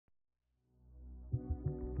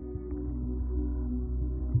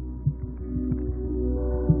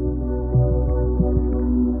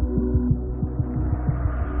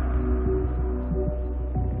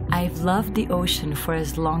I've loved the ocean for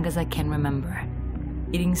as long as I can remember.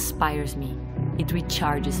 It inspires me, it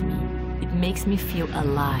recharges me, it makes me feel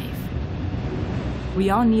alive. We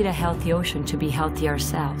all need a healthy ocean to be healthy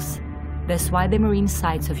ourselves. That's why the marine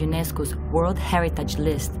sites of UNESCO's World Heritage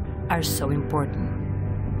List are so important.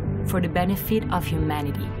 For the benefit of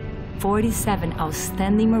humanity, 47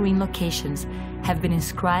 outstanding marine locations have been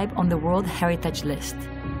inscribed on the World Heritage List.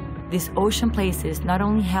 These ocean places not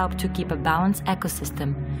only help to keep a balanced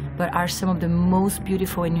ecosystem, but are some of the most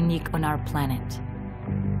beautiful and unique on our planet.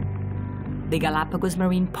 The Galapagos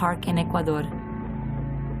Marine Park in Ecuador,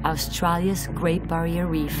 Australia's Great Barrier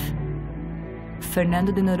Reef,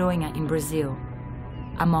 Fernando de Noronha in Brazil,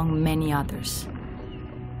 among many others.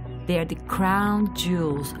 They are the crown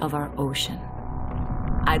jewels of our ocean.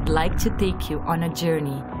 I'd like to take you on a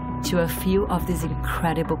journey to a few of these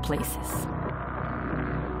incredible places.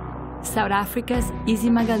 South Africa's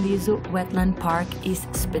Isimangaliso Wetland Park is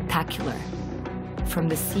spectacular, from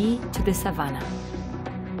the sea to the savanna.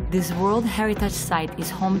 This World Heritage Site is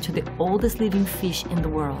home to the oldest living fish in the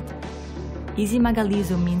world.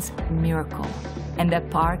 Isimangaliso means miracle, and that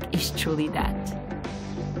park is truly that.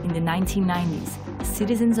 In the 1990s,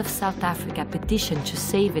 citizens of South Africa petitioned to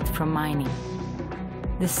save it from mining.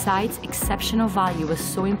 The site's exceptional value was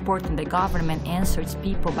so important the government answered its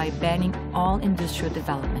people by banning all industrial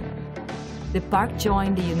development. The park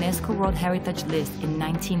joined the UNESCO World Heritage List in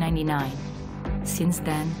 1999. Since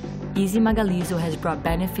then, Isimangaliso has brought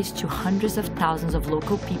benefits to hundreds of thousands of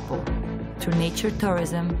local people through nature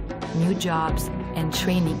tourism, new jobs, and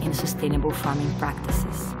training in sustainable farming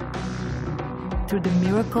practices. Through the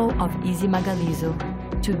miracle of Isimangaliso,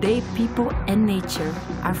 today people and nature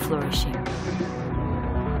are flourishing.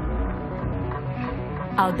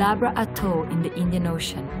 Aldabra Atoll in the Indian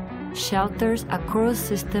Ocean shelters a coral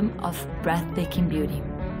system of breathtaking beauty,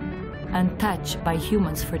 untouched by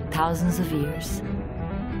humans for thousands of years.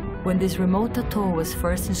 When this remote atoll was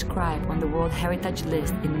first inscribed on the World Heritage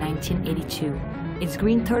List in 1982, its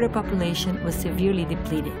green turtle population was severely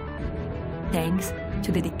depleted. Thanks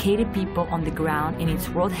to dedicated people on the ground and its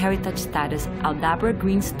World Heritage status, Aldabra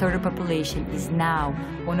Green's turtle population is now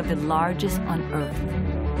one of the largest on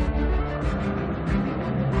Earth.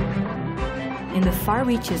 In the far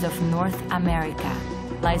reaches of North America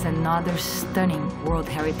lies another stunning World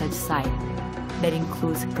Heritage Site that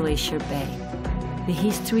includes Glacier Bay. The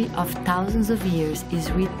history of thousands of years is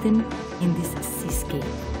written in this seascape.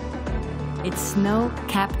 Its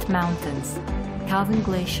snow-capped mountains, calving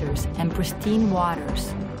glaciers, and pristine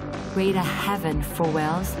waters create a heaven for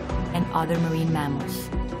whales and other marine mammals.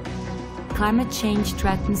 Climate change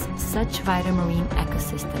threatens such vital marine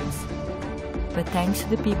ecosystems. But thanks to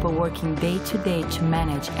the people working day to day to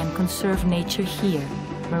manage and conserve nature here,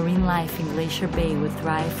 marine life in Glacier Bay will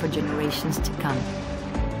thrive for generations to come.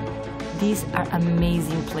 These are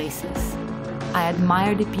amazing places. I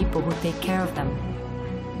admire the people who take care of them.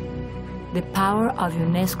 The power of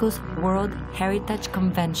UNESCO's World Heritage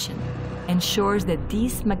Convention ensures that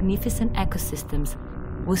these magnificent ecosystems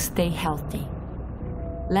will stay healthy.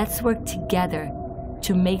 Let's work together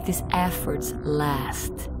to make these efforts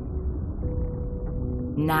last.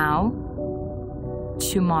 Now,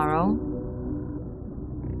 tomorrow,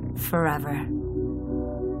 forever.